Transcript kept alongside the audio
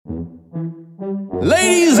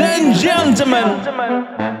Ladies and gentlemen,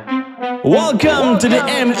 welcome to the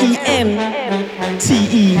MENTELL.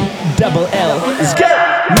 Let's go!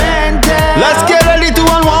 Mental. Let's get ready to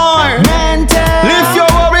unwind. Mental. Leave your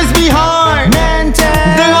worries behind. Mental.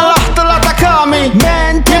 Dengarlah telatah kami.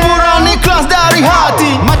 Mental. Hiburan ikhlas dari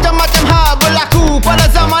hati. Macam-macam hal berlaku pada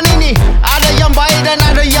zaman ini. Ada yang baik dan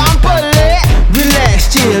ada yang pelik.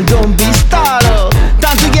 Relax, chill, don't be startled.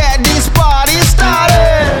 Time to get this party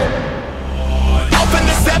started. Up in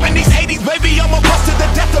the 70s, 80s, baby, I'm a bust to the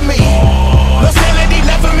death of me. No sanity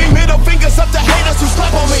left of me, middle fingers up to haters who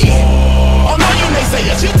slap on me. Oh no, you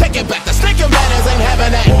naysayers, you take it back. The snake and manners ain't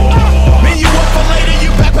having that. Me, you up for later,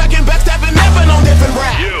 you backpacking, backstabbing, never on different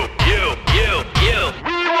rap. You.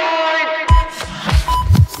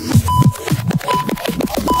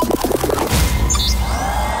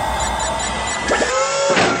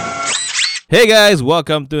 Hey guys,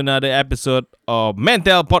 welcome to another episode of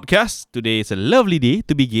Mental Podcast. Today is a lovely day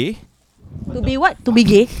to be gay. To be what? To be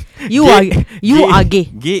gay? You are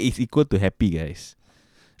gay. Gay is equal to happy, guys.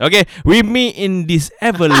 Okay, with me in this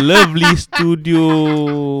ever lovely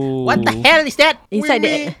studio. What the hell is that? Inside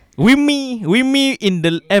the With me in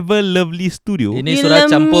the ever lovely studio. Ini You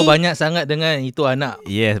sudah love campur me. banyak sangat dengan itu anak.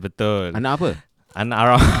 Yes, betul. Anak apa? Anak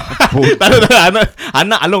Aram. Tak ada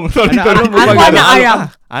anak Along. Sorry, Anak Along Aku anak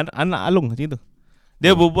Aram. Anak Along macam tu.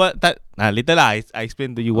 Dia berbuat later lah I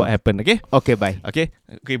explain to you what happened, okay? Okay, bye. Okay,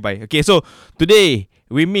 bye. Okay, so today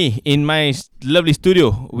with me in my lovely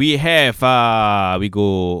studio, we have we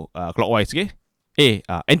go clockwise, okay?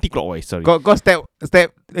 Anti-clockwise, sorry. Kau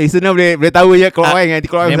step listener boleh tahu je clockwise dengan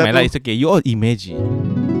anti-clockwise Never mind lah, satu. it's okay. You all imagine.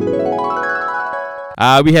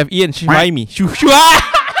 We have Ian Shuhaimi.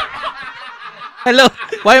 Hello.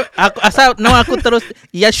 Why aku asal nama aku terus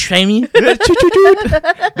Yashami. Dia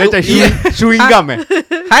macam chewing gum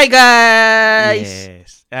Hi guys.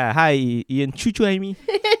 Yes. Hi Ian Shuhaimi.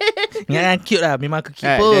 Yang cute lah. Memang aku cute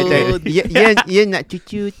pun. Ia nak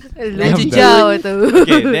cucu. Lucu jauh tu.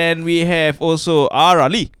 Okay, then we have also Ara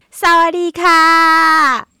Lee. Sawadika.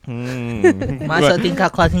 Masa tingkap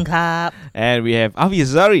kelas tingkap. And we have Afiz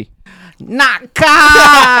Zari. Nakka.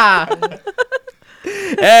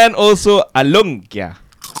 And also Along Kia.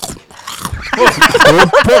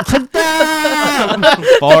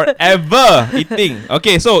 Forever eating.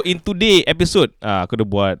 Okay, so in today episode, aku dah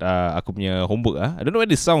buat aku punya homework. I don't know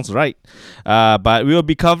whether this sounds right, but we will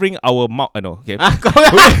be covering our okay.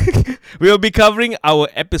 We will be covering our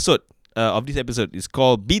episode of this episode. It's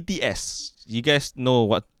called BTS. You guys know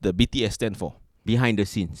what the BTS stand for? Behind the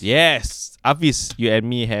scenes. Yes, Hafiz, you and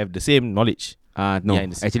me have the same knowledge. No, Behind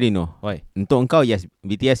the scene. actually no. Why? Untuk engkau, yes,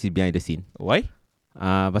 BTS is behind the scene. Why?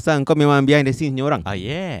 Pasal engkau memang behind the scene punya orang.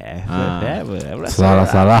 Yeah.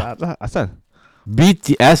 Salah. Asal?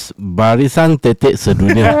 BTS barisan tetek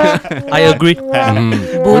sedunia. I agree.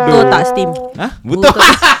 Buto tak steam. Betul.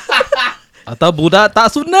 Atau budak tak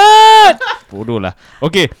sunat. Bodoh lah.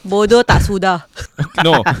 Okay. Bodoh tak sudah.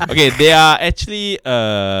 No. Okay, they are actually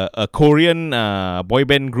a Korean boy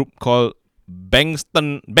band group called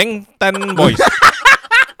Bangtan Boys.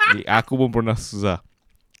 Aku pun pernah susah.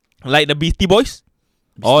 Like the Beastie Boys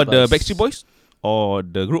or the Backstreet Boys or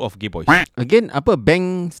the group of gay boys. Again, apa?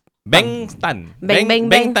 Bangtan.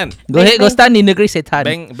 Bangtan. Go ahead, go stand in negeri setan.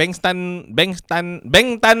 Bangtan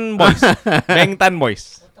Boys. Bangtan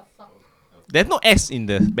Boys. There's no S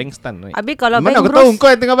in the Bangstan, right? Habis kalau Mana Bang aku tahu Bros,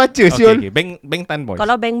 engkau yang tengah baca, Syul. Okay. Bangtan Boys.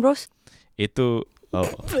 kalau Bang Bros, Itu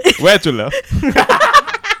where to love?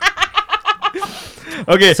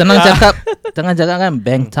 Okay. Senang cakap kan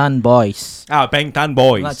Bangtan Boys. Bangtan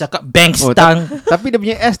Boys. Nak cakap Bangstan. Tapi dia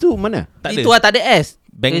punya S tu mana? Tak Itu ada. tak ada S.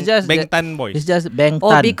 It's just Bangtan Boys. It's just Bangtan.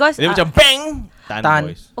 oh because Dia macam bang Tan Tan.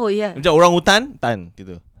 Boys. oh yeah. Macam orang hutan Tan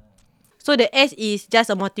gitu. So the S is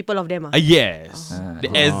just a multiple of them. Yes. The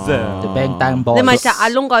S. The Bangtan Boys. Dia macam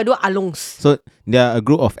Along kalau dua Alongs. So, they are a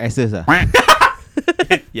group of S's lah.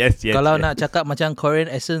 Yes. Kalau nak cakap macam Korean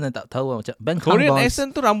accent tak tahu macam Bangtan Korean Boys.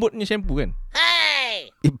 accent tu rambutnya shampoo kan?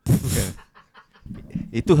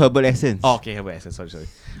 Itu herbal essence. Oh, okay, herbal essence. Sorry.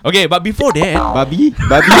 Okay, but before that, Babi.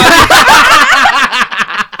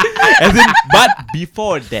 as in, but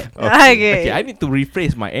before that, Okay. I need to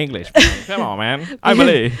rephrase my English. Come on, man. I'm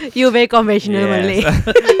Malay. You very conventional Malay.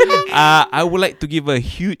 I would like to give a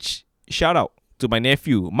huge shout out to my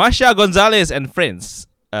nephew, Masha Gonzalez and friends.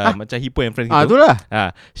 Macam Hippo and friends gitu. Itulah.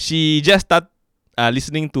 She just start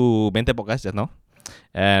listening to Mental Podcast just now.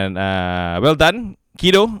 And well done,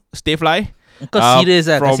 kiddo. Stay fly. Kau serius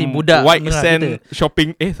lah from kasih budak White dengar Sand kita.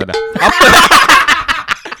 Shopping. Salah.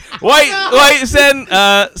 White Sand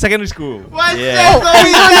secondary school. White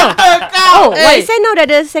Sands now dah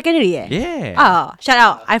ada secondary Yeah. Shout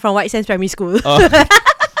out, I'm from White Sands Primary School.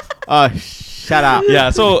 Shut up.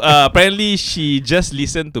 Yeah, so apparently she just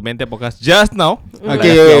listened to Mente Podcast just now. Okay, like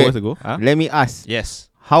a few hours ago. Let me ask. Yes.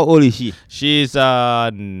 How old is she? She's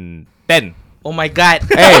 10. Oh my god.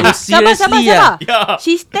 Hey. Sabar. Yeah.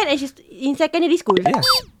 She's 10 and she's in secondary school.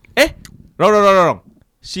 Wrong.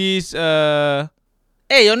 She's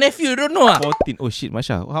Hey, your nephew, you don't know 14. Oh shit,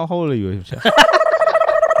 Masha. How old are you, Masha?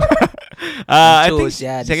 I think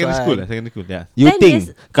yeah, this secondary one. school. Secondary school. Yeah. You 10 think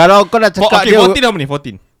years. kalau kau dah cakap Okay, dia 14 how many?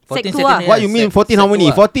 14. Sec 2 second What you year, mean 14 how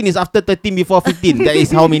many? 14 is after 13 before 15. That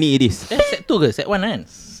is how many it is. Sec 2 ke? Sec 1 kan?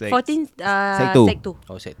 14 Sec two. Sec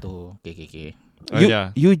 2. Oh, Sec 2. Okay.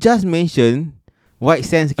 You just mentioned White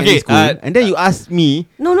Sands Secondary Okay, School and then you ask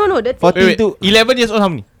me No, that's 14 Wait, to 11 years old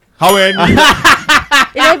how many? How many?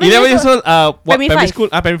 11 11 years old what Primary primary five.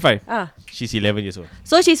 school? Primary 5. Ah. She's 11 years old.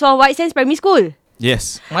 So she's from White Sands Primary School.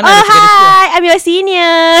 Yes. Mana ada secondary school? Hi, I'm your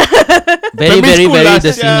senior. Very Primary school lah,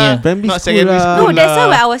 the sia. senior. primary Not school secondary lah. school. No, that's lah.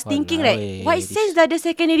 why I was thinking Walao, like White Sands dah ada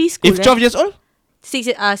secondary school. If 12 years old?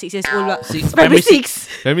 6 years old lah. Primary Primary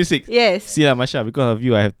 6. Primary 6. Yes. See lah, Masha, because of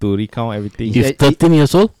you I have to recount everything. If 13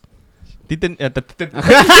 years old, 13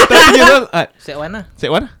 years old. Sec 1 lah.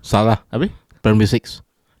 Sec 1? salah. Habis? Primary 6.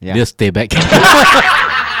 Yeah. Dia stay back.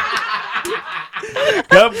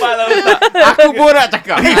 Gampang lah tak. Aku pun nak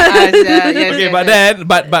cakap. Okay, but then,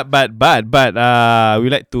 but we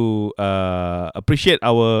like to appreciate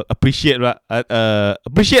lah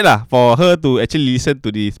for her to actually listen to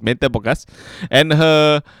this mental podcast, and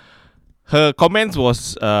her comments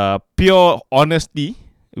was pure honesty,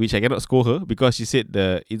 which I cannot scold her because she said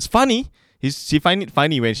it's funny. She find it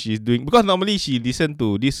funny when she's doing, because normally she listen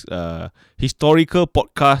to this historical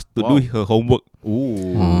podcast to do her homework.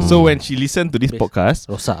 Ooh. So when she listened to this podcast,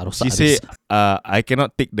 Rosak. she say, I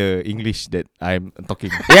cannot take the English that I'm talking.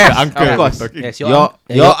 Yes, The uncle of course. talking. Yes,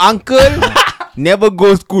 Your uncle never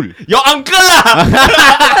go school. Your uncle lah.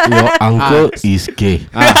 Your uncle is gay.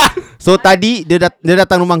 So tadi dia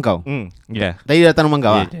datang rumah kau. Yeah. Tadi dia datang rumah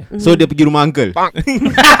kau. Yeah, So dia pergi rumah uncle.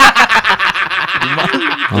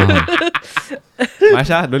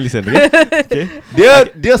 Masha, don't listen. Okay. Dia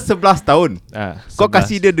 11 tahun. Kau 11.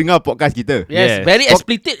 kasih dia dengar podcast kita. Yes, Yes. very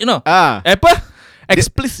explicit, you know. Apa?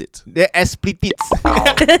 Explicit. Dia explicit.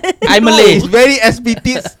 I'm Malay. It's very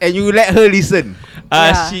explicit and you let her listen.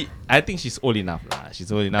 I think she's old enough lah. She's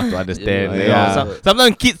old enough to understand. Yeah.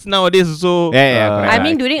 Sometimes kids nowadays also. Yeah, correct. I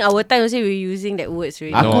mean during our time also we were using that words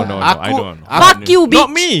really. No, I don't. Fuck you, bitch.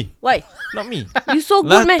 Not me. Why? Not me. You so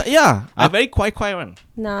good man. Yeah, I'm very quiet one.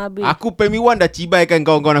 Nah, bitch. Aku primary 1 dah cibaikan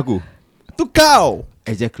kawan-kawan aku. Tu kau.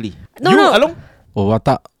 Exactly. No. Along? Oh,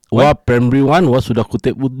 watak. Wah, primary 1 wah sudah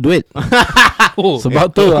kutip duit. Sebab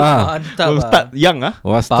tu Mantap Start young ah.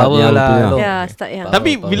 Wah, start Power yang lah, tu ya. lo. Yeah, start yang.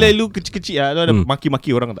 Tapi bila lu kecil-kecil lu ada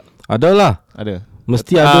maki-maki orang tak? Adalah. Ada.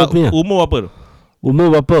 Mesti ada punya. Umur apa tu?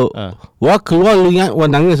 Umur berapa? Wah keluar lu ingat wah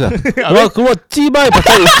nangis ah. Wah keluar cibai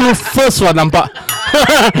pasal itu first wah nampak.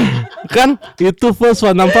 Kan? Itu first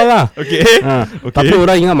wah nampak lah. Okay. Okay. Tapi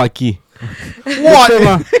orang ingat maki. Wah,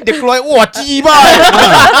 dia keluar wah cibai.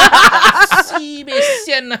 Si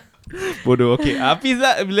besian lah. Bodoh. Okay. Hafiz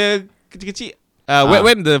lah bila kecil-kecil.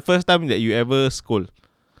 When the first time that you ever scold?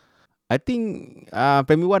 I think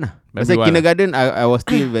primary 1 lah. Primary Pasal 1 kindergarten I was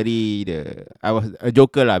still I was a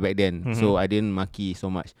joker lah back then. So I didn't maki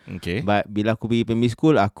so much. Okay. But bila aku pergi primary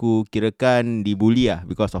school, aku kirakan dibully lah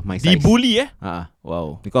because of my size. Dibully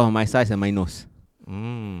Wow. Because of my size and my nose.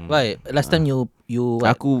 Why? Last time you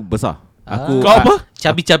what? Aku besar. Aku Kau apa?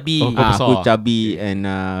 Cabi-cabi. Oh, kau besar. aku chubby and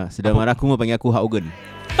sedang marah aku panggil aku Hulk Hogan.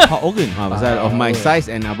 Hulk Hogan. Pasal of my size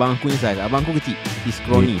and abang aku ni size. Abang aku kecil. He's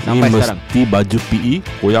scrawny sampai Ni sekarang. mesti baju PE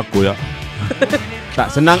koyak-koyak. Tak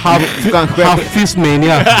senang. Bukan Hafiz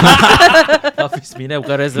mania. Hafiz Mina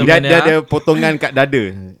bukan resume dia ada potongan kat dada.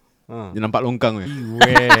 Dia nampak longkang ni.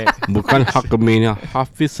 Bukan hak mania,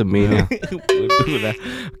 Hafiz mania. Bodoh lah.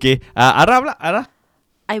 Okay. Arah pula. Arah.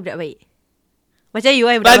 I budak baik. Macam you,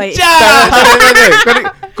 I budak baik.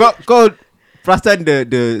 Kau perasan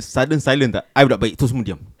the sudden silence tak? I budak baik tu semua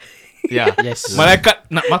diam. Ya. Yes. Malaikat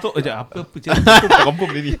nak masuk je. Apa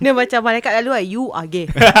kampung ni. Dia macam malaikat lalu you are gay.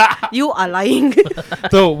 You are lying.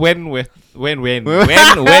 So when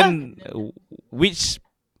which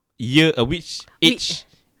year which age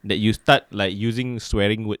that you start like using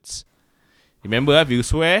swearing words? Remember if you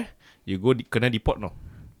swear, you go kena deport no.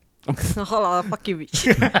 Allah, fuck you bitch.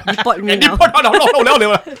 Deport me now. Deport no.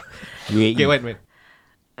 Okay, when?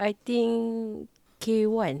 I think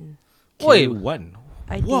K1. Oi, K1.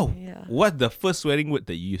 I think, Wow. yeah. What's the first swearing word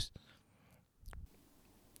that you used?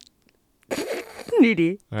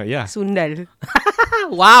 Really? Yeah. Sundal.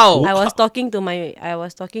 Wow. I was talking to my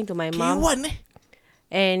mom, K1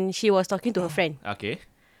 and she was talking to her friend. Okay.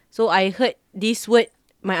 So I heard this word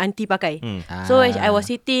my auntie pakai. So when I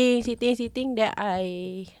was sitting, that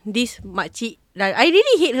this makcik, like, I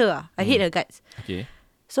really hate her. I hate her guts. Okay.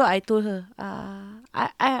 So I told her,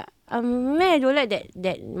 I don't like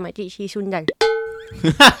that makcik, she sundal.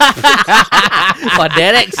 Oh,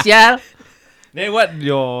 direct sial. Then what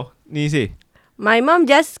your ni say? My mom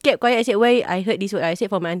just kept quiet. I said, why I heard this word? I said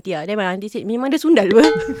for my auntie. Then my auntie said, memang dia sundal apa?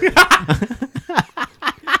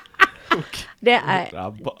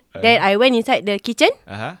 Then I went inside the kitchen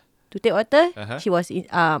to take water. She was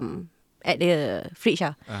at the fridge.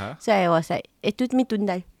 So I was like, tu mi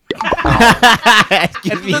tundal.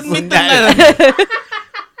 Excuse me, sundal.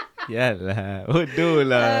 Yalah, bodoh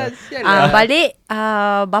lah. Balik,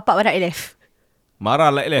 bapak right left.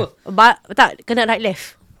 Marah like left. Tak, kena right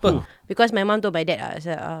left. Because my mom told my dad,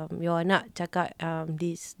 your anak cakap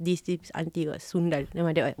this auntie was sundal. Then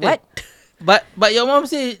my dad, what? But your mom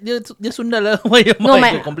say dia sundal lah. Why your mom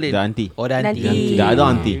complain? The auntie. Oh, the auntie. The other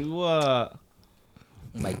auntie.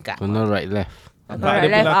 My God. Kena right left. Right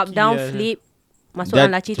left, up down, flip.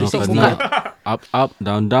 Masukkan laci, tutup, buka. Up,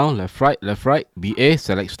 down, left, right. BA,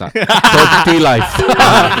 select start. Totally life.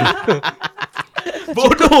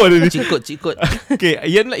 Bodoh dia ni. Cikut. Okay,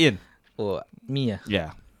 Ian lah Ian. Oh, me lah.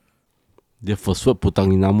 Yeah. Dia first word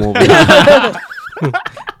putang ni nama.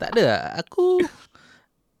 Tak ada lah.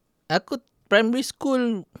 Aku primary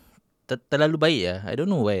school terlalu baik lah. I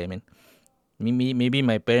don't know why, man. Maybe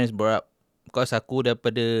my parents brought up. Because aku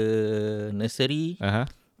daripada nursery,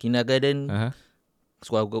 kindergarten,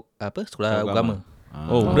 sekolah agama.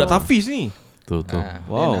 Oh, budak Tafiz ni. Betul.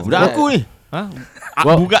 Wow, Budak aku ni.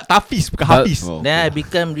 Budak Tafiz bukan Hafiz. Then I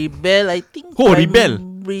become rebel, I think. Oh, rebel.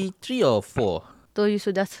 Primary 3 or 4. So you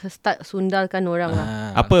sudah start sundalkan orang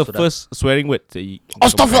lah. Apa first swearing word?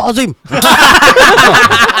 Astaghfirullahalazim.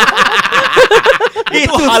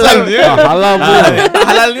 Itu halalnya. Halal pun.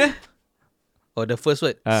 Halalnya? Oh, the first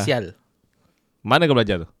word, sial. Mana kau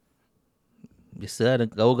belajar tu? Biasa lah,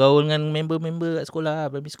 gaul-gaul dengan member-member kat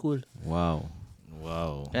sekolah, primary school. Wow.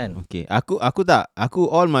 Kan? Okay, aku tak.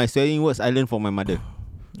 Aku all my swearing words I learn from my mother.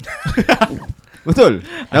 Betul.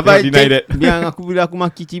 Dapat deny that. bila aku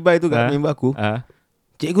maki cibai tu kat member aku.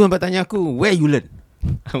 Cikgu nampak tanya aku, where you learn?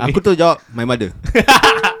 Aku tu jawab, my mother.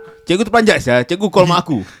 Cikgu tu panjat saya. Cikgu call mak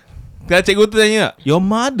aku. Kalau cikgu tu tanya, your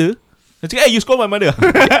mother? Dia cakap, you call my mother.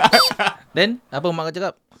 Then, apa mak kau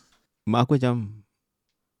cakap? Mak aku macam,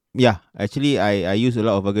 yeah, actually I use a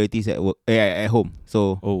lot of vulgarities at work, at home.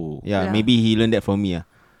 So, Yeah. maybe he learned that from me lah.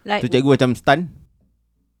 Like, So cikgu macam stun.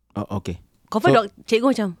 Oh, okay. kau pun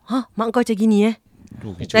cikgu macam, mak kau macam gini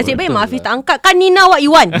Nasib baik betul Mak Hafiz lah. tak angkat. Kan Nina what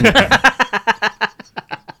you want?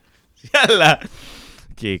 Yalah.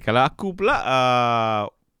 Okay, kalau aku pula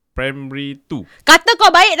primary 2. Kata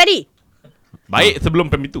kau baik tadi. Baik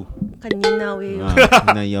sebelum primary 2. Kan Nina weh.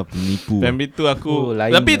 Nah, ya penipu. Primary 2 aku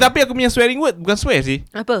lain tapi lah. aku punya swearing word bukan swear sih.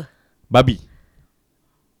 Apa? Babi.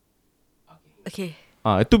 Okay.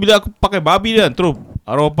 Itu bila aku pakai babi dia terus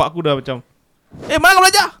arwah bapak aku dah macam mana kau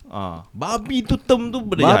belajar? Babi tu term tu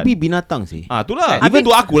benda Babi binatang sih. Itulah. Even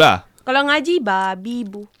tu aku lah. Kalau ngaji, babi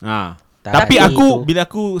bu. Tapi aku bila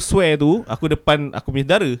aku swear tu, aku depan aku punya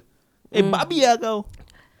saudara. Babi lah kau.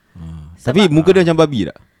 Tapi muka dia macam babi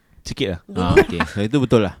tak? Sikit lah. Okay. So, itu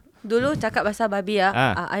betul lah. Dulu cakap pasal babi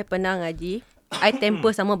I pernah ngaji. I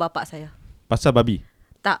temper sama bapak saya. Pasal babi.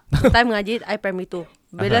 Tak, time ngaji I primary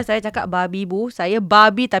 2. Bila saya cakap babi bu, saya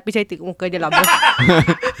babi tapi saya tengok muka dia lama.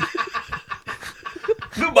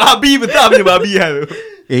 Tu babi betul punya babi lah tu.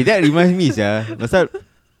 That reminds me pasal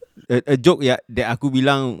a joke that aku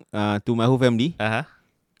bilang to my whole family.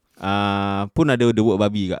 Pun ada the word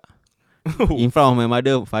babi kak. In front of my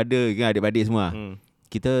mother, father, adik-adik semua.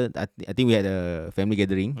 Kita I think we had a family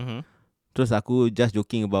gathering. Terus aku just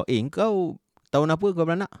joking about, kau tahun apa kau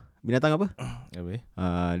beranak? Binatang apa?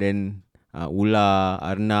 Then ular,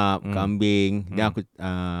 arnab, kambing. Then aku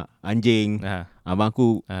anjing. Abang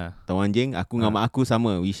aku tahu anjing. Aku dengan mak aku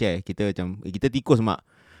sama. We share. Kita macam kita tikus mak.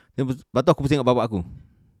 Lepas tu aku pusing kat bapak aku.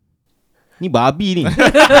 Ni babi ni.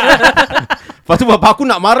 Lepas tu bapak aku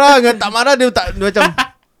nak marah dengan tak marah dia macam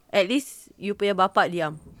At least you punya bapak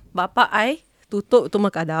diam. Bapak I tutup tu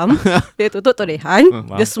makadam. Dia tutup tolehan.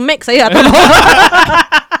 Dia smack saya atas bawah.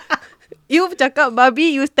 You cakap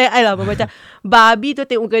babi, you stare I lah. Macam babi tu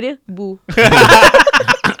tengok muka dia, bu.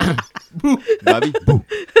 babi.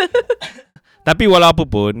 Tapi walau apa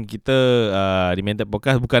pun, kita di Mental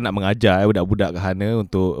Podcast bukan nak mengajar budak-budak kahana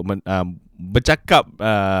untuk bercakap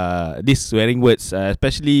these swearing words,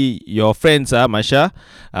 especially your friends, Masha.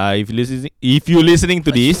 If you listening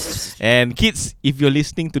to this, and kids, if you're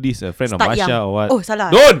listening to this, a friend Start of Masha young. or what? Oh,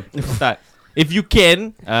 salah. Don't start. If you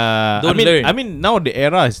can, learn. I mean now the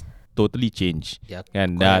era is totally change. Ya,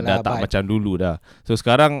 Kan dah tak macam dulu dah. So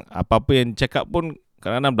sekarang apa-apa yang cakap pun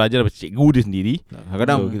kadang-kadang belajar daripada cikgu dia sendiri.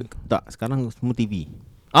 Kadang-kadang tak, sekarang semua TV.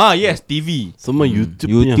 Yes, TV. Semua YouTube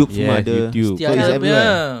YouTube semua Yes, ada. YouTube. So it's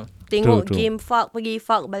everywhere. Tengok True. game fuck pergi,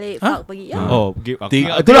 fuck balik, fuck pergi. Ya. Oh, game.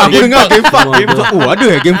 Itulah aku dengar game fuck. Oh, ada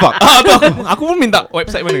game fuck. Tu aku pun minta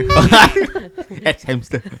website mana.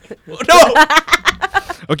 Hamster. No.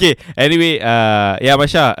 Okay, anyway,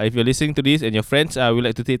 Masha, if you're listening to this and your friends, we would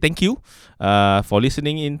like to say thank you for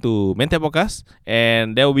listening into Mental Podcast,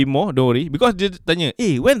 and there will be more, don't worry, because dia tanya,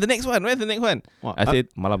 when the next one? I said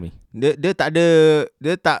malam ni. Dia tak ada,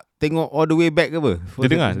 dia tak tengok all the way back ke apa? Dia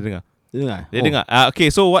dengar. Dia dengar. Okay,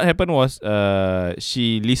 so what happened was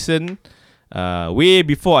she listened way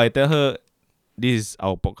before I tell her this is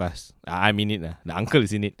our podcast. I'm in it. The uncle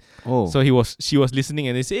is in it. So she was listening,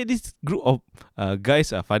 and they say, this group of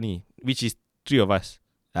guys are funny, which is 3 of us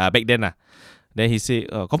back then lah. Then he say,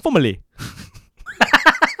 confirm Malay.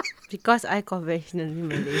 Because I conventionally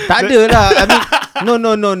Malay. Tak ada lah. I mean,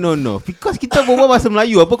 no. Because kita berbual bahasa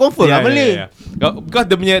Melayu, apa confirm lah Malay.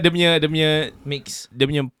 Because dia punya Mix.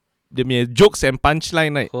 dia punya jokes and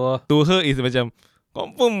punchline, right? To her is macam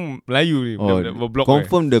confirm Melayu ni. Berblok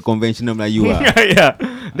Confirm the conventional Melayu lah. Yeah.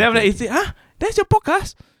 Then I'm like, he say, that's your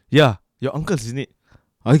podcast? Yeah, your uncle's in it.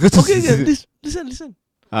 Okay, listen.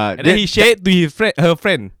 And then he shared to her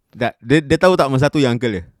friend. Dia tahu tak masa tu yang uncle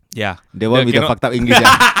dia? Yeah. The one with the fucked up English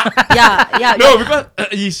lah. Yeah. No, because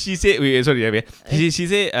she said, she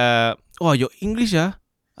said, your English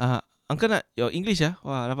uncle nak your English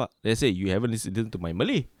wah, nampak. They say, you haven't listened to my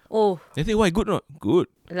Malay. Oh, They say, why good not?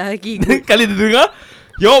 Good. lagi good. Kali dia dengar,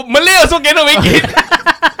 your Malay also cannot make it.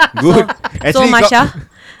 Good. So Masha,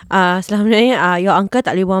 selama ni your uncle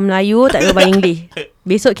tak boleh buat Melayu, tak boleh buat English.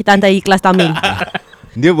 Besok kita hantar kelas Tamil.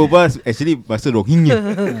 Dia berbual actually bahasa Rohingya.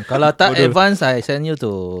 Kalau tak advance, I send you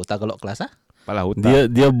to Tagalog class Palah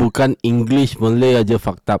otak. Dia bukan English Malay aja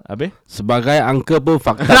fucked up. Habis? Sebagai uncle pun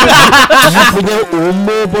fucked up. Dia punya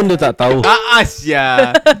umur pun dia tak tahu.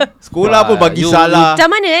 Asia. Sekolah pun bagi salah.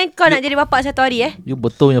 Macam mana kau nak jadi bapak satu hari You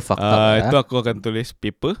betulnya fucked up Itu aku akan tulis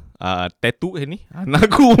paper tattoo ni. Anak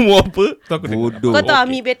aku umur apa? Tu aku Bodoh. Kau tahu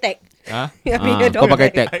Ami Betek. Kau pakai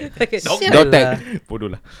tag. Don't tag.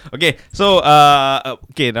 Bodoh lah. Okay, so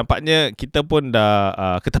okay, nampaknya kita pun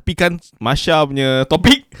dah ketepikan Masha punya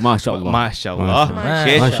topik. Masya Allah. Masya Allah.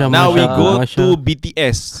 Okay, Masya, now we Masya, go Masya. to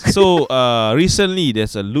BTS. So recently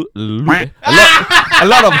there's a lot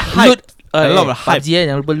of hype. A lot of hype. PUBG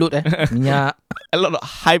jangan lupa loot minyak. A lot of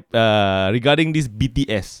hype regarding this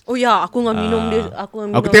BTS. Oh ya, aku dengan minum dia.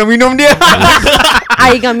 Aku tengah minum dia.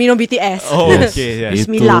 I dengan minum BTS. Oh, okay. Yes.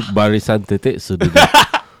 Itu Bismillah. barisan titik sedunia.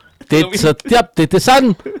 Setiap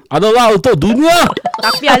titisan adalah untuk dunia.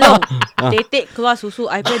 Tapi Along, tetek keluar susu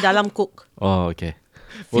I punya dalam cook. Oh, okay.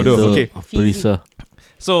 Bodoh. Okay. Perisa.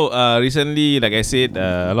 So recently, like I said,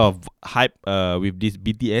 a lot of hype with this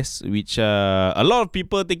BTS, which a lot of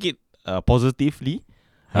people take it positively.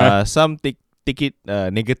 Some take it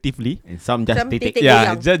negatively. And some just Some titik. titik.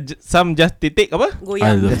 Yeah, goyang. some just titik apa? I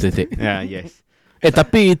Goyang. love titik. Yeah, yes.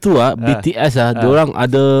 Tapi itu BTS diorang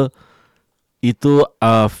ada itu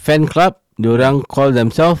fan club, diorang call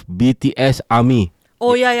themselves BTS Army.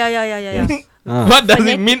 Oh ya. What does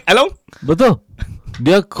it mean, Along? Betul.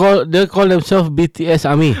 Dia call themselves BTS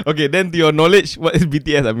Army. Okay, then to your knowledge, what is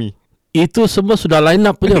BTS Army? Itu semua sudah line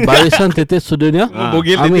up punya barisan titik sedunia.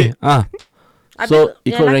 Bogil Army. titik. So Habis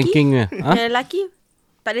ikut yang rankingnya. Yang lelaki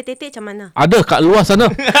tak ada tetek macam mana? Ada kat luar sana.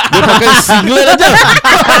 Dia pakai singlet aja.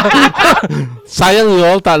 Sayang you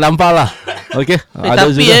all tak nampak lah. Okay. Ada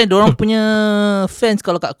Tapi juga. diorang punya fans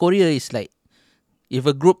kalau kat Korea is like, if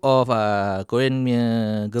a group of Korean punya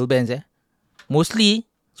girl bands mostly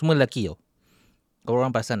semua lelaki tau. Kau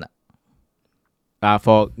orang perasan tak?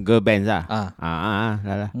 For girl bands lah.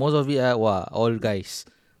 Lah. Most of it all guys.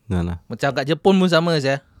 Nah. Macam kat Jepun pun sama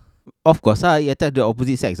saya. Of course lah. Ia the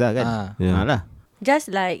opposite sex lah kan. Yeah. Lah.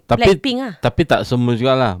 Just like Tapi Blackpink lah. Tapi tak semua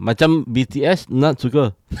jugalah. Macam BTS not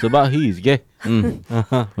suka sebab he is gay.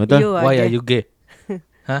 Betul. You Why gay. are you gay?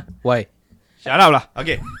 Why? Shut up lah.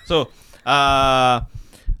 Okay, so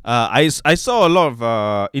I saw a lot of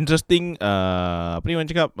interesting apa ni orang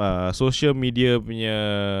cakap social media punya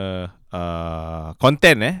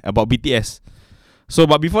content about BTS. So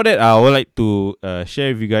but before that, I would like to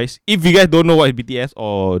share with you guys, if you guys don't know what is BTS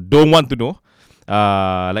or don't want to know,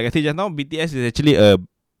 like I said just now, BTS is actually a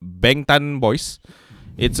Bangtan Boys.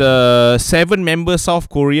 It's a 7-member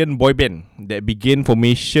South Korean boy band that began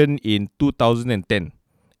formation in 2010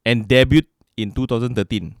 and debuted in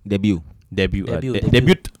 2013. Debut. Debut.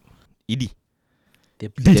 ED.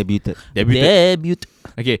 Debuted.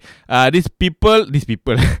 Okay.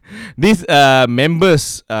 These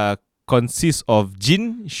members consist of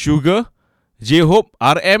Jin, Sugar, J-Hope,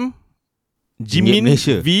 RM, Jimin,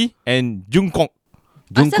 Malaysia. V and Jungkook.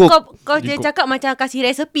 Asal kau dia cakap macam kasih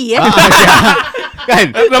resepi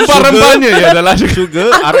Kan? Rempah-rempahnya je dalam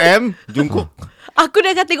Sugar, RM, Jungkook. Aku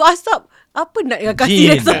dah tengok asap. Apa nak yang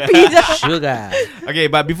kasih resepi je. Sugar.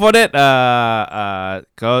 Okay, but before that,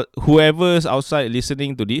 whoever's outside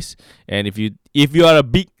listening to this, and if you are a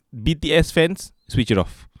big BTS fans, switch it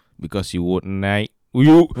off because you won't like.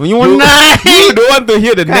 You don't want to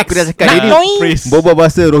hear the Kan next aku dah cakap dia ni phrase. Boba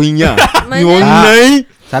bahasa Rohingya.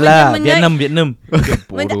 Salah. Vietnam.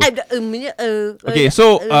 Okay,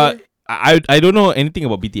 so I don't know anything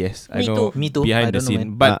about BTS. I know Me too. behind I the don't know,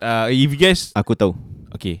 scene. But if you guys, Aku tahu.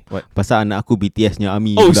 okay, what? Pasal anak aku BTS-nya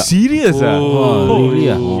ARMY Oh, juga. serious ah? Oh,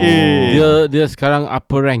 really ah? Okay. Dia sekarang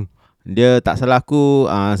upper rank. Dia tak salah aku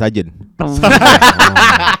Sarjan.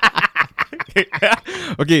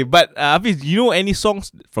 Okay, but Hafiz, you know any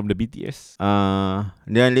songs from the BTS?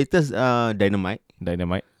 Their latest Dynamite.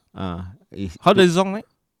 How does the song like?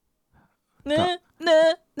 Yeah.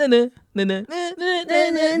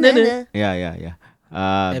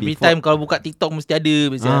 Every time kalau buka TikTok mesti ada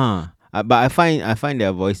but I find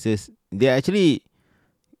their voices, they're actually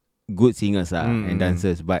good singers and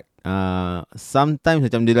dancers, but sometimes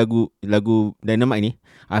macam dia lagu Dynamite ni,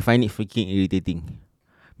 I find it freaking irritating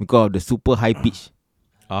because of the super high pitch.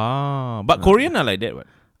 But Korean are like that, what?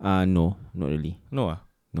 No, not really. No.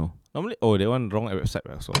 Normally, that one wrong website.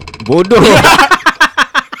 So Bodoh.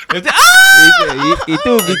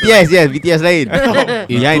 Itu BTS, yes, BTS lain.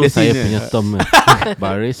 Behind Itu the saya scene. punya term.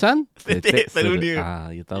 Barisan Tetek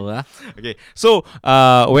sedunia. You tahu lah. Okay, so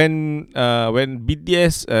when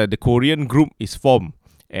BTS, the Korean group is formed,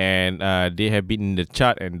 and they have been in the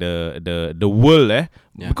chart and the world,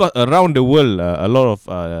 because around the world, a lot of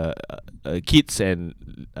kids and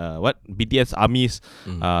BTS armies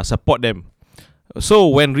support them.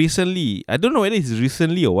 So when recently, I don't know whether it's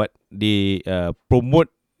recently or what, they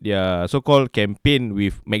promote their so-called campaign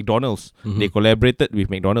with McDonald's. They collaborated with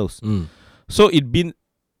McDonald's. So it been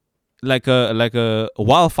like a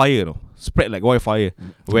wildfire, spread like wildfire.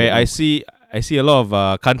 Where I see a lot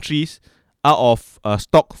of countries out of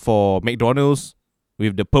stock for McDonald's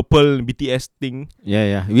with the purple BTS thing.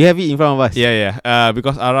 Yeah. We have it in front of us. Yeah.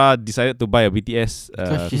 Because Ara decided to buy a BTS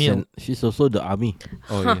Because she's also the army.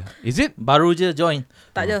 Oh yeah. Is it? Baru je join.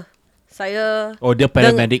 Tak ada. Saya Oh, dia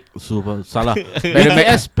paramedic. Salah.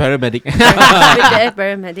 Paramedic. BTS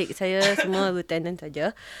paramedic. Saya semua lieutenant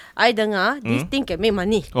saja. I dengar this thing can make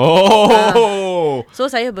money. Oh. So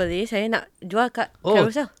saya beli, saya nak jual kat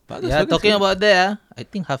Carousel. Yeah, talking about that, I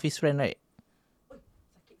think Hafiz friend, right?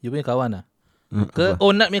 You punya kawan Nak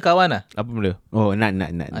punya kawan Apa benda? Oh, nak.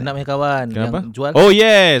 Anak punya kawan. Kenapa? Yang jual. Oh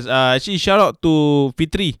yes. She shout out to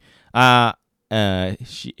Fitri.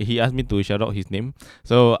 He asked me to shout out his name.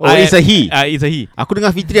 So it's a he. It's a he. Aku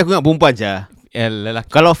dengar Fitri, aku ingat perempuan je. Lelaki.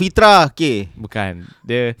 Kalau Fitra, okay. Bukan.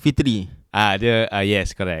 Dia Fitri. dia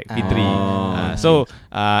yes, correct. Fitri. So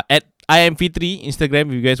at I am Fitri Instagram.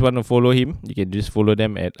 If you guys want to follow him, you can just follow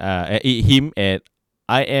them at him at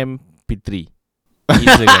I am Fitri.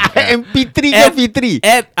 Instagram. MP3 ke Fitri?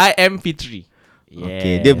 At I am Fitri.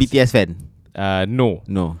 Okay, dia BTS fan. No,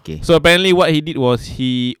 okay. So apparently what he did was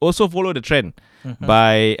he also followed the trend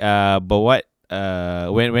by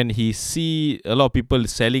when he see a lot of people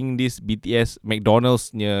selling this BTS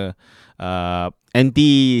McDonald's near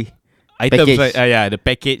anti items, package. right?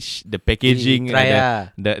 The packaging,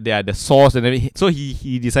 the sauce and everything. So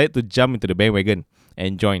he decided to jump into the bandwagon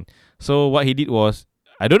and join. So what he did was,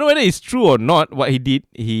 I don't know whether it's true or not. What he did,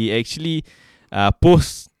 he actually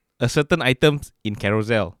post a certain items in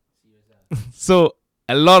Carousel. So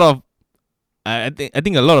a lot of I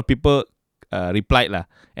think a lot of people replied lah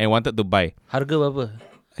and wanted to buy. Harga berapa?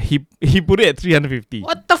 He put it at 350.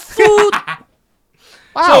 What the food?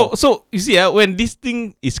 Wow. So you see, when this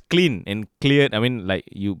thing is clean and cleared, I mean, like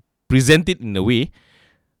you present it in a way,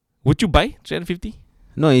 would you buy 350?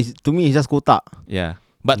 No, to me it's just kotak. Yeah.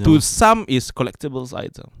 But to some is collectibles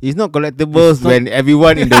item. It's not collectibles when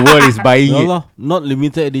everyone in the world is buying it. Not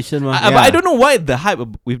limited edition mah. But I don't know why the hype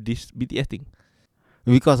with this BTS thing.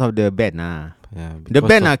 Because of the band Yeah, the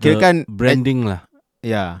band kirakan branding lah.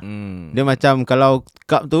 Yeah. Dia macam kalau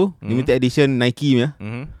cup tu limited edition Nike punya,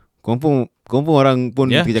 confirm Confirm orang pun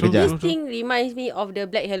Yeah, kejar-kejar. This thing reminds me of the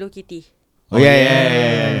Black Hello Kitty. Oh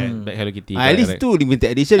yeah. Black Hello Kitty. At least tu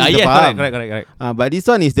limited edition kita yeah, faham. correct. But this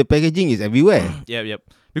one is the packaging is everywhere. Yep.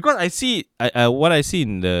 Because I see, what I see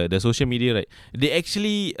in the social media, right? They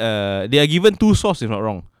actually, they are given 2 sauce if not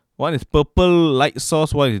wrong. One is purple light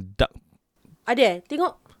sauce, one is dark. Ada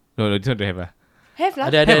tengok. No, this one don't have lah. Have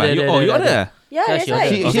lah. Ada. You order lah? Yeah, that's She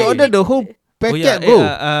right. She ordered the whole packet, bro.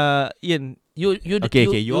 Ian. You Okay,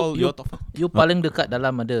 you all talk. You paling dekat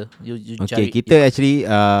dalam ada. You Okay, cari. kita actually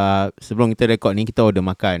sebelum kita record ni kita order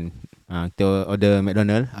makan. Kita order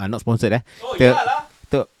McDonald. Not sponsored Oh, kita,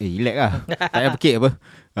 kita relax lah. Tak payah pekik apa.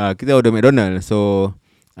 Kita order McDonald. So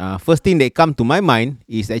first thing that come to my mind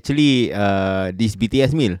is actually this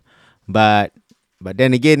BTS meal. But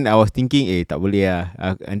then again I was thinking tak boleh lah.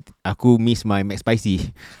 Aku miss my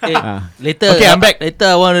McSpicy. Later, Okay, I'm back.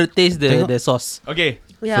 Later I want to taste the sauce. Okay,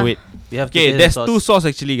 Yeah. so wait. We have to Okay, taste there's the 2 sauce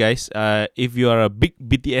actually, guys. If you are a big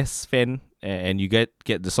BTS fan and you get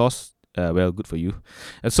the sauce, well, good for you.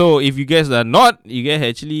 And so if you guys are not, you guys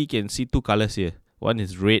actually can see 2 colors here. One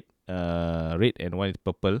is red, and one is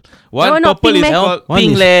purple. One not purple pink, is meh? called. One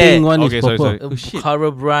Pink is leh. pink, one Okay, is sorry. purple. Oh, shit. Cara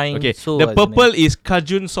brine. Okay, So the purple is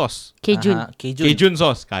Cajun sauce. Kejun. Cajun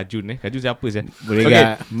Sauce. Cajun Cajun siapa sih? Boleh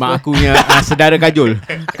Okay. mak aku punya saudara Kajul.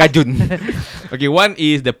 Kajun. Okay, one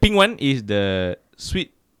is the pink one is the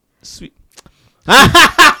sweet sweet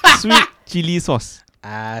chili sauce.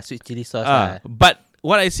 Sweet chili sauce. But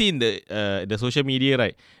what I see in the social media,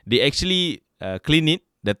 right? They actually clean it,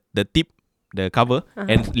 the tip, the cover,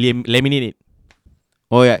 and laminate it.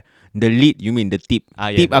 Oh yeah, the lid you mean the tip.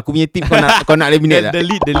 Yeah, Tip aku punya tip kau nak laminate tak? the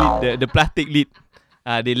lid, the plastic lid.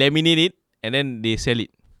 They laminate it and then they sell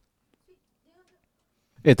it.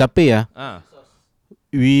 Tapi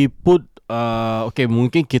we put okay,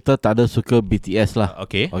 mungkin kita tak ada suka BTS lah.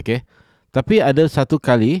 Okay. Tapi ada satu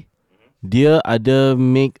kali dia ada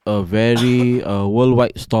make a very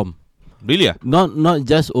worldwide storm. Really? Not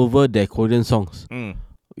just over their Korean songs.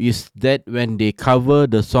 Is that when they cover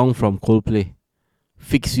the song from Coldplay,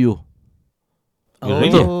 Fix You.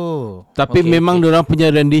 Really? Tapi memang diorang punya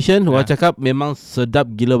rendition, orang cakap memang sedap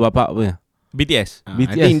gila bapak punya. BTS.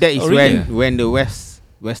 I think that is when the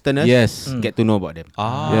Westerners get to know about them.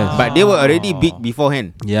 Yes. But they were already big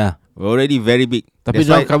beforehand. Yeah. Already very big. Tapi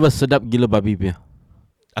diorang cover sedap gila babi punya.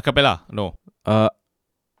 Acapella? No.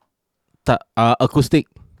 Tak, acoustic.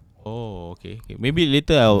 Oh, okay. Maybe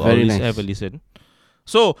later I'll Very nice. have a listen.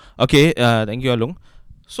 So, okay, thank you, Along.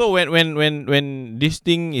 So when this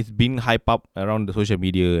thing is being hyped up around the social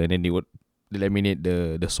media, and then they would laminate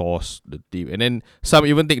the sauce, the tip, and then some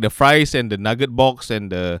even take the fries and the nugget box and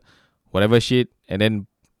the whatever shit, and then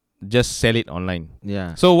just sell it online.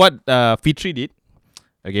 Yeah. So what Fitri did,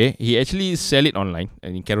 okay, he actually sell it online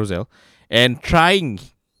and in Carousel, and trying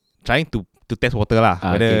to test water lah,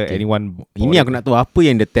 whether okay. anyone. Ini aku nak tahu apa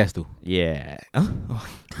yang the test tu. Yeah.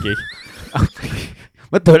 Okay.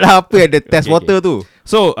 Betul lah apa yang the test water tu.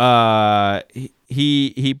 So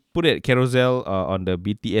he put it Carousel on the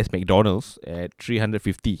BTS McDonald's at 350.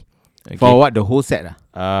 Okay. For what, the whole set lah?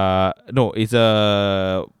 No, it's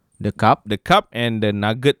The cup. the cup and the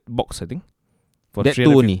nugget box, I think. For That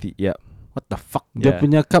two 350. Yeah. What the fuck? Dia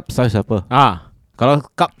punya cup size apa? Kalau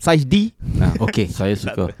cup size D, Okay, saya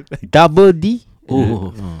suka. double D.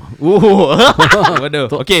 Oh.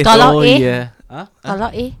 Waduh. Okay. Kalau Oh, A, yeah.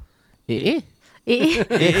 kalau A, Eh.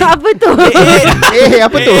 apa tu?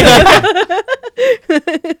 Apa tu?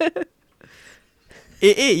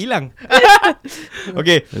 hilang.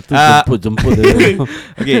 Okay. Itu jemput dia.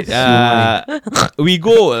 Okay. We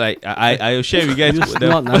go like I'll share with you guys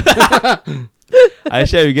I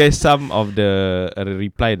share with you guys some of the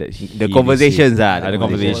reply that The conversations received. lah. The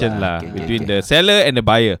conversation lah Okay, between the seller and the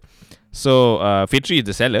buyer. So Fitri is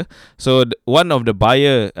the seller. So one of the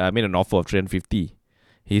buyer made an offer of 350.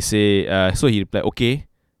 He say so he replied okay.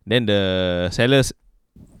 Then the sellers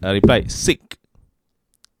replied sick.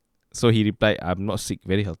 So he replied, I'm not sick,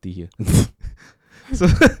 very healthy here.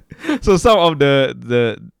 so some of the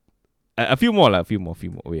a few more.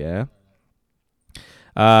 Wait,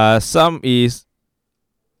 some is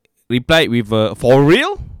replied with for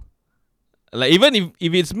real. Like even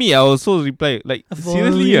if it's me, I also reply like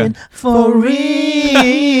seriously For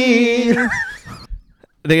real.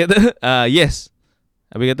 Dia kata yes.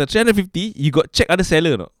 Habis kata 350, you got check other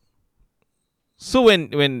seller or not? So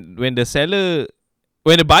when the seller,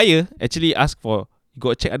 when the buyer actually ask for, you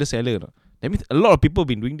got check other seller or not? That means a lot of people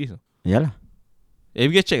been doing this. Yalah.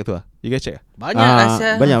 You guys check tu lah? You guys check? Banyak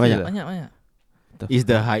Asia. Banyak. Banyak. Is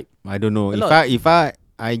the hype. I don't know. A lot. If I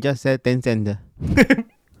just sell 10 cents je.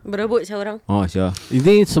 Berebut seorang. Oh sure.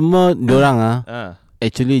 Ini semua diorang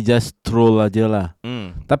actually just troll aja lah.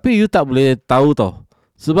 Tapi you tak boleh tahu tau.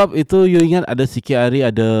 Sebab itu you ingat ada sikit hari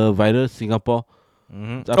ada viral Singapore.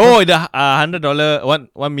 Oh, dah $100,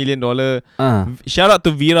 $1 million. Shout out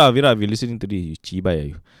to Vira. Vira, if you're listening to this, you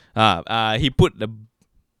cibai you. He put the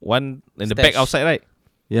one in the back outside, right?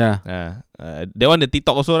 Yeah. That one the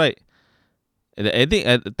TikTok also, right? I think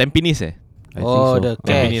Tampines I think Oh, so. the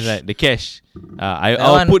Tampines, cash. right? The cash. one-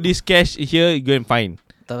 I'll put this cash here. You go and find.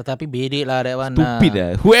 Tapi bedek lah that one.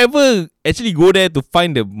 Stupid. Whoever actually go there to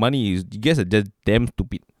find the money, you guys are just damn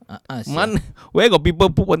stupid. Man, where got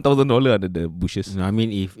people put $1,000 under the bushes? No, I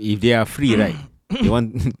mean, if they are free, right?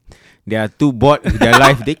 They are too bored with their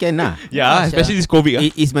life. They can lah. Yeah, especially this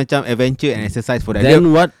COVID. It's macam adventure and exercise for them.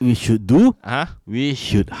 Then what we should do? We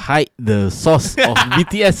should hide the source of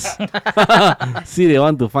BTS. See they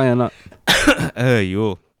want to find or not.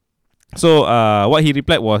 Yo. So what he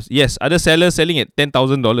replied was, yes, other sellers selling at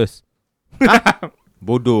 $10,000.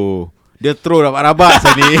 Bodoh. Dia throw rabat-rabat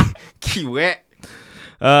sini. Kiwek.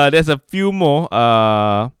 There's a few more.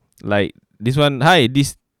 Like this one. Hi,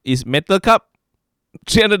 this is metal cup.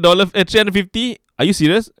 $300, $350. Are you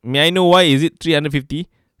serious? May I know why is it $350?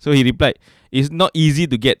 So he replied, it's not easy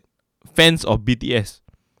to get fans of BTS.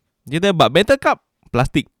 Dia kata, but metal cup,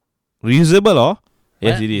 plastic, reusable oh.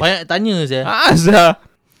 Yes, it is. Banyak tanya saya. Asal.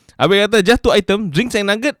 Habis kata, just 2 item, drinks and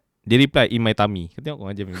nugget. Dia reply, in my tummy. Kau tengok kau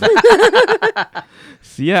macam ni.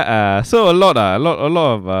 So a lot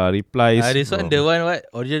of replies. This one, the one what?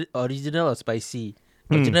 Original or spicy?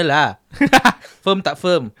 Original lah. Firm tak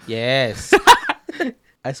firm? Yes.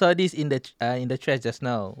 I saw this in the trash just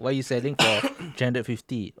now. Why you selling for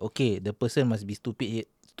 350? Okay, the person must be stupid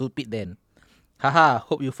then. Haha,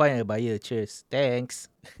 hope you find a buyer. Cheers. Thanks.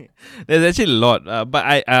 There's actually a lot, but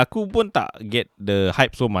aku pun tak get the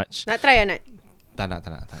hype so much. Nak try Nat? Tak nak.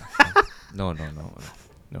 No.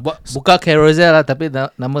 Buka Carousel lah, tapi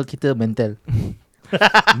nama kita mental.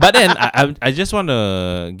 But then I just want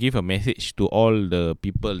to give a message to all the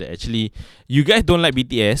people that actually, you guys don't like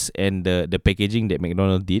BTS and the packaging that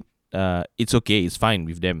McDonald's did. It's okay, it's fine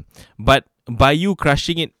with them. But by you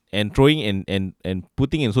crushing it and throwing and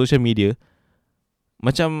putting in social media,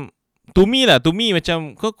 macam to me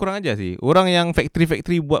macam kau kurang ajar sih. Orang yang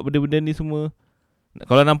factory buat benda-benda ni semua,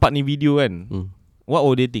 kalau nampak ni video kan, what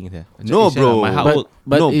would they think? No bro, my hard work.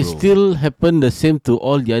 But No, it bro. still happen the same to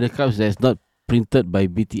all the other cups that's not printed by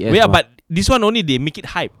BTS. Yeah, but this one only they make it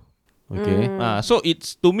hype. Okay. So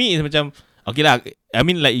it's, to me it's macam okay lah. I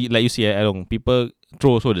mean like you see, people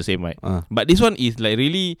throw also the same, right? But this one is like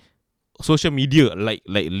really social media, like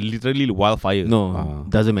literally wildfire. No,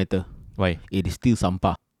 doesn't matter. Why? It is still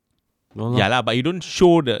sampah. No, Yeah lah, but you don't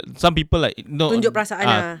show some people like Tunjuk perasaan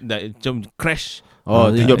lah. Macam crash.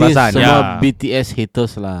 Tunjuk Ni perasaan. semua Yeah. BTS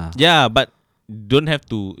haters lah. Yeah, but don't have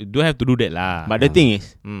to do that lah. But the thing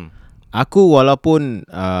is, aku walaupun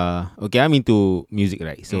okay, I'm into music,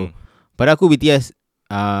 right? So pada aku BTS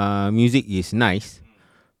music is nice,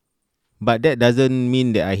 but that doesn't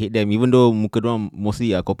mean that I hate them, even though muka dorang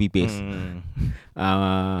mostly copy paste,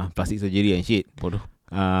 plastic surgery and shit. Bodoh.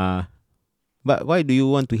 But why do you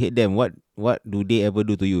want to hate them? What do they ever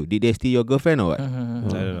do to you? Did they steal your girlfriend or what? I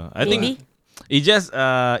don't know. I Maybe. think it's just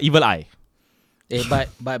evil eye.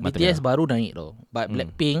 But BTS baru naik tu. But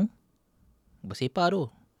Blackpink bersepah tu.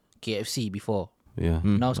 KFC before. Yeah.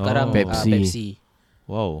 Now sekarang Pepsi. Pepsi.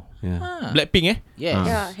 Wow. Yeah. Blackpink Yes.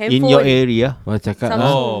 Yeah, In handphone. your area? Orang cakap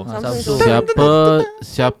Samsung. Samsung.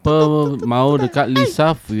 siapa mau dekat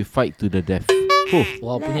Lisa, we fight to the death.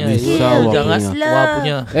 Wah punya. Lisa, wah Jangan. punya. Wah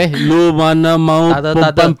punya. Lu mana mau Tak, tak,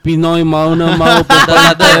 perempuan tak. Pinoy, mana mau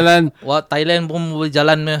perempuan Thailand. Wah Thailand pun boleh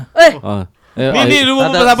jalan punya. Ni lu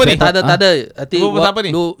buat apa ni? Tak ada. Nanti Lu buat apa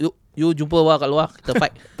ni? You jumpa wah kat luar kita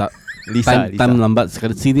fight. Tak. Lisa. Time lambat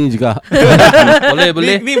sekali sini juga.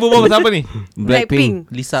 boleh. Ni berbual pasal apa ni? Blackpink.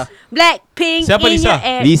 Lisa. Blackpink. Siapa in Lisa? your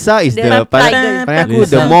air. Lisa is The the Thai girl. pada aku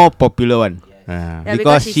Lisa. the more popular one. Yeah, Because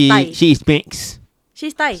because she's Thai. she is mixed.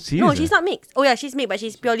 She's Thai. Serious No, ah? she's not mixed. Oh yeah, she's mixed, but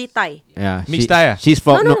she's purely Thai. Yeah, Mixed Thai ah? She's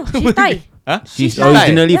from No, she's Thai. Huh? she's Thai.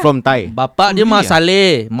 originally from Thai. Bapak dia Mak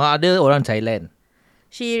Saleh. Mak dia orang Thailand.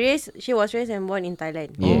 She was raised and born in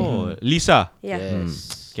Thailand. Oh, Lisa. Yeah.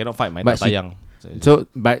 Yes. Cannot fight my But tak she- sayang. So,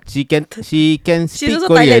 but she can speak also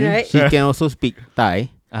Korean. Thailand, right? She can also speak Thai.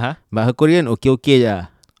 But her Korean okay je.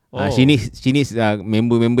 She needs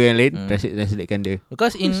member yang lain translatekan dia.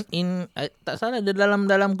 Because in tak salah dia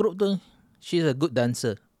dalam group tu, she's a good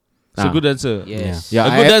dancer. So good dancer. Yes. Yeah,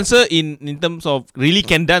 A good dancer in terms of really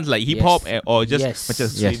can dance like hip hop or just Yes. macam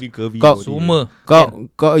Yes. really curvy. Kau- Semua.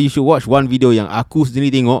 Kau you should watch one video yang aku sendiri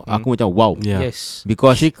tengok, aku macam wow. Yeah. Yes.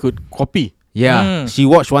 Because She could copy. she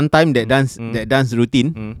watch one time that dance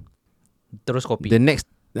routine. Terus copy. The next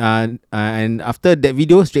and after that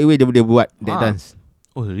video straight away dia buat that dance.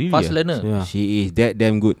 Oh really? Fast learner. Yeah. She is that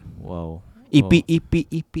damn good. Wow. EP.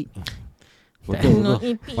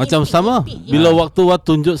 Betul. Macam sama. Bila waktu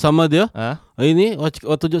tunjuk sama dia. Hari ni waktu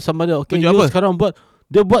tunjuk sama dia. Okay, tunjuk you apa? sekarang buat.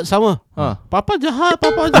 Dia buat sama. Papa jahat.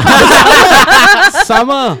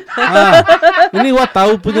 Sama. Ini Wak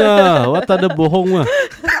tahu punya. Wak tak ada bohong mah.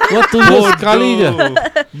 Wak tunjuk sekali je.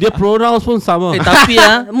 Dia pronounce pun sama. Tapi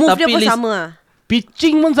Move dia tapi pun sama lah.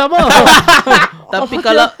 Pitching pun sama. Tapi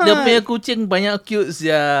kalau dia punya kucing banyak cute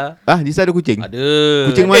sia. Lisa ada kucing?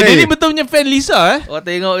 Ada. Kucing mana Dia ni? ni betul punya fan Lisa Awak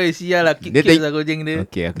tengok sial lah cute Dia lah kucing dia.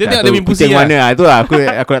 Okay, aku Dia tak tengok tahu dia punya pussy kucing lah. mana. Itu lah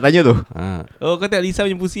aku nak tanya tu. Oh kau tengok Lisa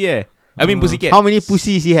punya pussy I mean pussycat. How many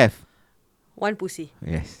pussy she have? One pussy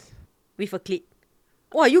Yes. with a clit.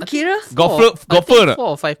 Wah, you kira? Got fur tak? 4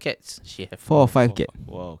 or 5 cats she have. 4 or 5 cat.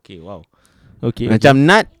 Wow, okay, wow. Okay. Macam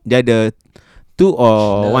Nat, dia ada 2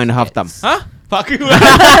 or 1.5 thumbs. Huh? Fuck you.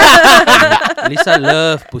 Lisa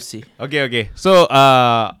love pussy. Okay. So,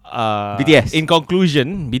 BTS. In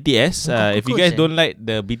conclusion, BTS. If you guys conclusion. don't like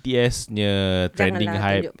the BTS nya trending Janganlah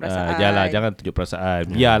hype, tunjuk perasaan. jangan tunjuk perasaan.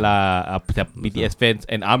 Biarlah BTS fans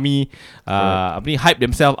and ARMY hype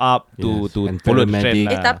themselves up to and follow the trend. paramedic.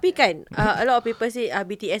 lah. Tapi kan, a lot of people say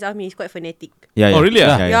BTS ARMY is quite fanatic. Yeah, Oh, really?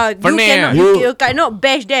 Yeah, Fanatic. you cannot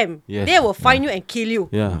bash them. Yes. They will find you and kill you.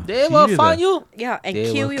 Yeah. They will find you. Yeah, and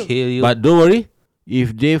They kill will you. kill you. But don't worry.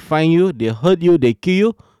 If they find you, they hurt you, they kill you,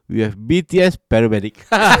 we have BTS paramedic.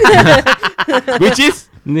 Which is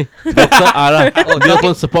Ni Dr. Ara. Dia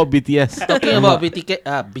pun support BTS. Talking about BTK,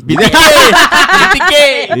 BTK.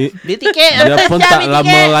 BTK. Dia pun tak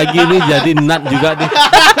lama lagi ni jadi Nat juga ni.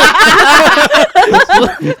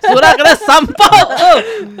 Surah kena sampau.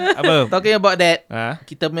 Apa? Talking about that,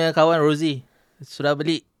 Kita kita punya kawan Rosie sudah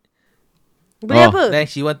beli. Beli apa? Then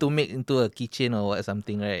she want to make into a keychain or what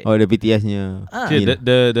something, right? Oh, the BTS-nya.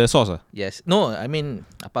 The sauce Yes. No, I mean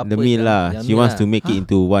apa-apa. The meal lah. She wants to make it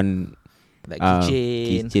into one like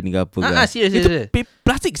keychain. keychain ke apa kan. Serious.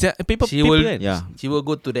 plastic paper She will, Yeah. she will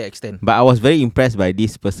go to that extent. But I was very impressed by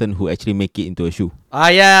this person who actually make it into a shoe.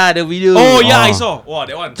 Yeah, the video. Oh yeah, I saw. Wow,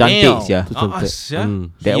 that one. Cantik sia.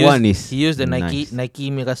 That one is He used the nice. Nike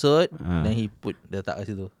punya kasut, then he put letak kat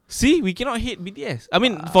situ. See, we cannot hate BTS. I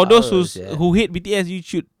mean, for those who hate BTS, you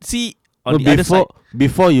should see on the other side.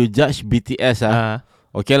 Before you judge BTS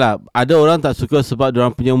okay lah, ada orang tak suka sebab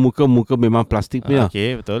diorang punya muka memang plastik punya.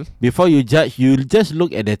 Okay, betul. Before you judge, you just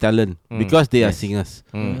look at their talent because they are singers.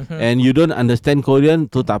 And you don't understand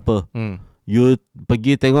Korean, tu tak apa. You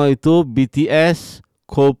pergi tengok itu BTS,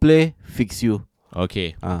 Coldplay, Fix You.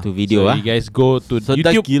 Okay. Tu video so you guys go to So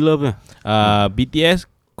YouTube. gila punya.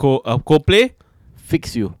 BTS, Coldplay,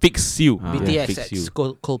 Fix You. Fix You. BTS Fix You.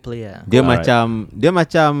 Coldplay lah. Dia Alright.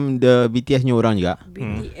 macam the BTS-nya orang juga.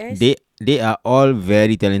 BTS. They are all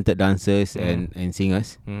very talented dancers and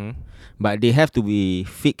singers. But they have to be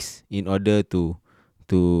fixed in order to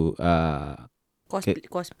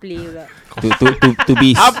Cosplay pula. to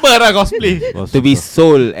be Apa lah cosplay? to be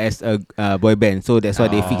sold as a boy band. So that's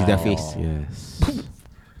why they fix their face. Yes.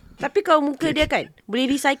 Tapi kalau muka dia kan,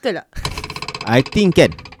 boleh recycle tak? I think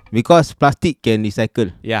can, because plastic can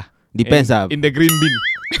recycle. Yeah. Depends in the green bin.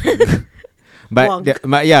 Wang.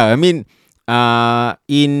 But yeah, I mean,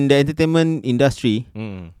 in the entertainment industry,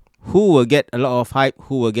 who will get a lot of hype,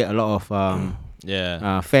 who will get a lot of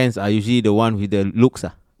fans are usually the one with the looks.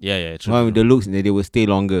 Yeah, true. One with the looks, they will stay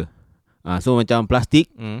longer. So macam plastic,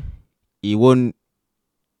 it won't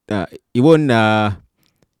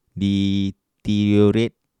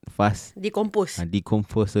deteriorate fast. Decompose.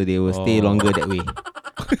 Decompose, so they will stay longer that way.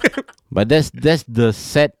 But that's the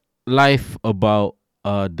sad life about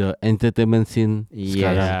the entertainment scene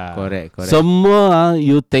sekarang. Yeah, correct. Semua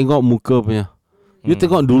you tengok muka punya. You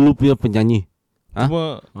tengok dulu punya penyanyi.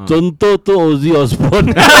 Cuma Contoh tu Ozzy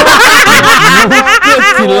Osbourne. Muka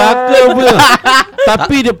celaka punya.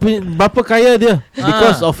 Tapi dia punya, berapa kaya dia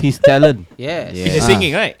because of his talent. Yes. Yeah. he's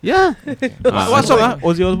singing, right? Yeah. What song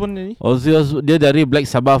Ozzy Osbourne ni? Ozzy Osbourne dia dari Black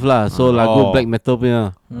Sabbath lah. So lagu black metal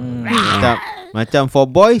punya. Macam for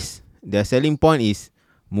boys, their selling point is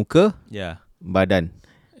muka, Yeah. badan,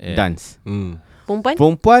 dance. Perempuan?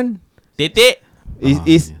 Perempuan Titik.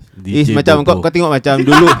 is DJ macam Bobo. kau tengok macam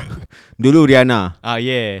dulu Rihanna,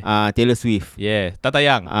 Yeah. Taylor Swift, Yeah.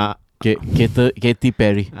 Tatayang. Katy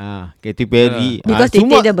Perry. Katy Perry. Because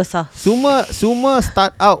titik dia besar. Semua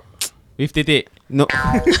start out. With titik. No,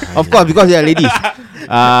 of course because they are ladies.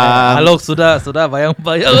 Halo, sudah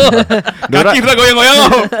bayang-bayang. Kaki pula goyang-goyang.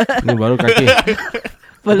 Ni baru kaki.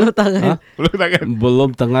 Peluk tangan. Belum tangan. Belum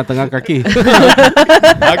tengah-tengah kaki.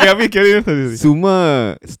 Okay, habis carry on. Semua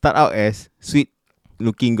start out as sweet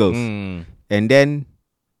looking girls. And then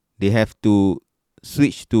they have to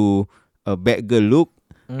switch to a bad girl look.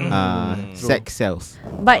 Sex sells.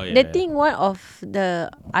 But the thing, one of the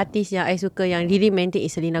artists yang I suka yang really maintain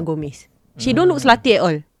is Selena Gomez. She don't look slutty at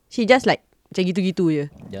all. She just like macam gitu-gitu je.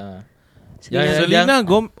 Ya. Selena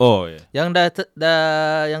Gomez. Oh, yang dah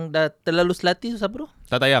terlalu slutty tu siapa tu?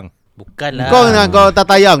 Tak tayang. Bukan lah. Kau tak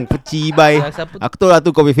tayang pecibai. Aku tahu lah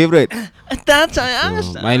tu kau punya favourite. Tak tayang.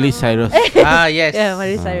 Miley Cyrus. Yes. Yeah,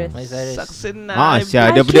 Miley Cyrus.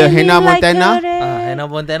 Syah daripada Hannah Montana. Hannah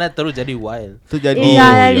Montana terus jadi wild. Tu jadi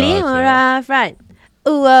front.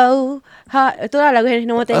 Wow. Itulah lagu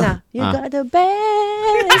Hannah Montana. You got the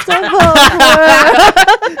best of both worlds.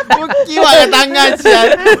 Kiwak ke tangan Syah.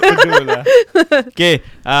 Okay.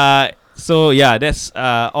 So yeah, that's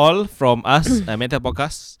all from us, Mental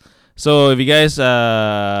Podcast. So if you guys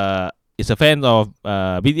is a fan of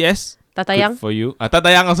BTS, Tatayang for you.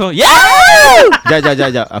 Tatayang also. Yeah.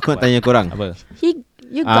 Jap. Aku nak tanya korang. Apa?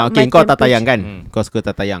 You got Okay, my kau temperature. Tatayang kan? Kau suka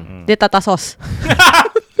Tatayang. Dia tata sos.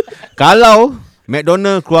 Kalau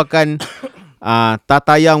McDonald keluarkan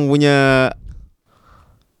Tatayang punya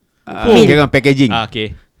kira packaging.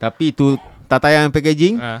 Okay. Tapi tu Tatayang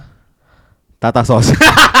packaging Tata sauce.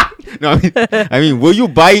 No, I mean, will you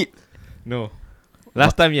buy it? No.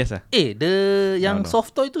 Last time yes lah. Yang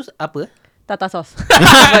soft toy tu apa? Tata sos.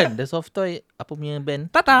 Kan, the soft toy apa punya band?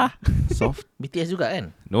 Tata. Soft BTS juga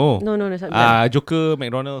kan? No. No. Joker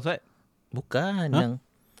McDonald's right? Bukan yang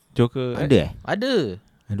Joker. Ada ada.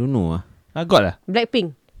 I don't know got lah.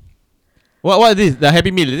 Blackpink. What is this? The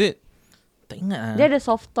Happy Meal is it? Tak ingat ah. Dia ada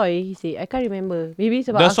soft toy, he say. I can't remember. Maybe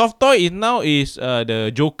sebab The soft toy is now is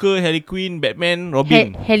the Joker, Harley Quinn, Batman,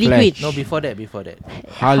 Robin. Harley Flash. Quinn. No, before that.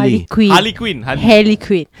 Harley. Harley Quinn. Harley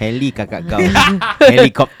Quinn. Heli kakak kau.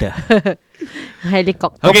 Helikopter.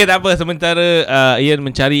 Helicopter. Okay, tak apa. Sementara Ian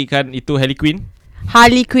mencarikan itu Harley Quinn.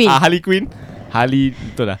 Harley Quinn. Harley Quinn. Harley,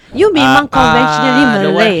 betul lah. You memang conventionally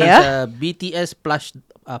The one Malay is ya. BTS plush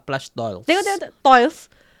doll. Tengok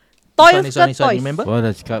Toys. Toys ke Sorry, toys? remember? Gua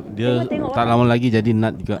dah cakap dia Tengok, tak lama lagi jadi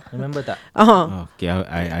nut juga. Remember tak? Okay,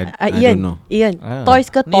 I don't know. Ian, toys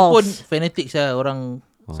ke Ni pun toys? fanatic saya orang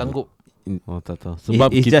sanggup. Oh tak tahu.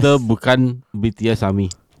 Sebab It's kita just- bukan BTS Army.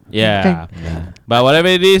 Yeah. But whatever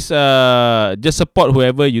it is, just support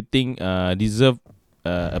whoever you think deserve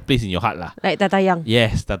a place in your heart lah. Like Tatayang.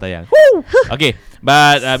 Yes, Tatayang. Okay,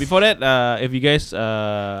 but before that, if you guys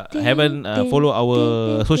haven't follow our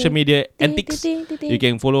social media antics, you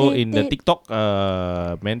can follow in the TikTok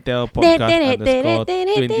Mental Podcast underscore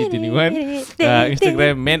 2021,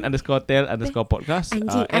 Instagram men_tel_podcast,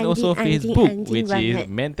 and also Facebook, which is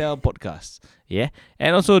Mental Podcast. Yeah,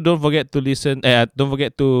 and also don't forget to listen. Don't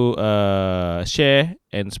forget to share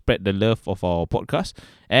and spread the love of our podcast.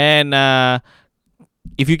 And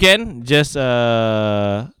if you can, just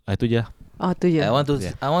itu je. Tu je. I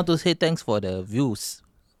want to say thanks for the views.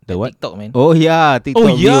 The what? TikTok, man. Oh yeah, TikTok Oh,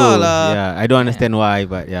 yeah views. lah. Yeah, I don't understand why,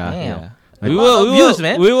 but yeah. Damn. We Views,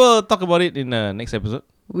 man. will talk about it in the next episode.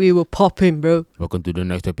 We will pop in, bro. Welcome to the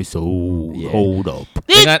next episode. Yeah. Hold up.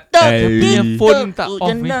 Ingat punya phone tak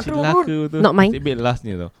off ni celaka tu. Not mine. Sibit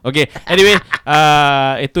lastnya tu. Okay, anyway,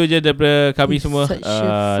 itu je daripada kami semua. Such a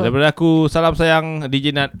fun. Daripada aku, salam sayang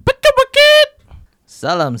DJ Nat. Betul-betul.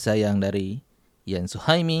 Salam sayang dari Ian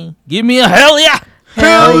Suhaimi. Give me a hell yeah.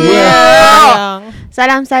 Hell yeah.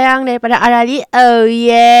 Salam sayang daripada Arali. Oh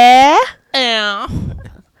yeah.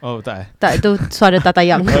 Oh, tak eh? Tak, itu suara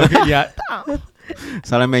Tatayang. Ya.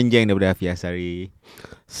 Salam menjeng daripada Hafiz Asari.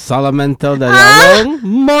 Salam mental dari Along.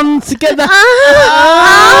 Mon sikit dah.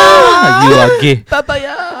 You are gay.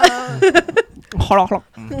 Tatayang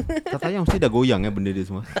mesti dah goyang benda dia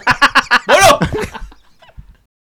semua. Bodoh.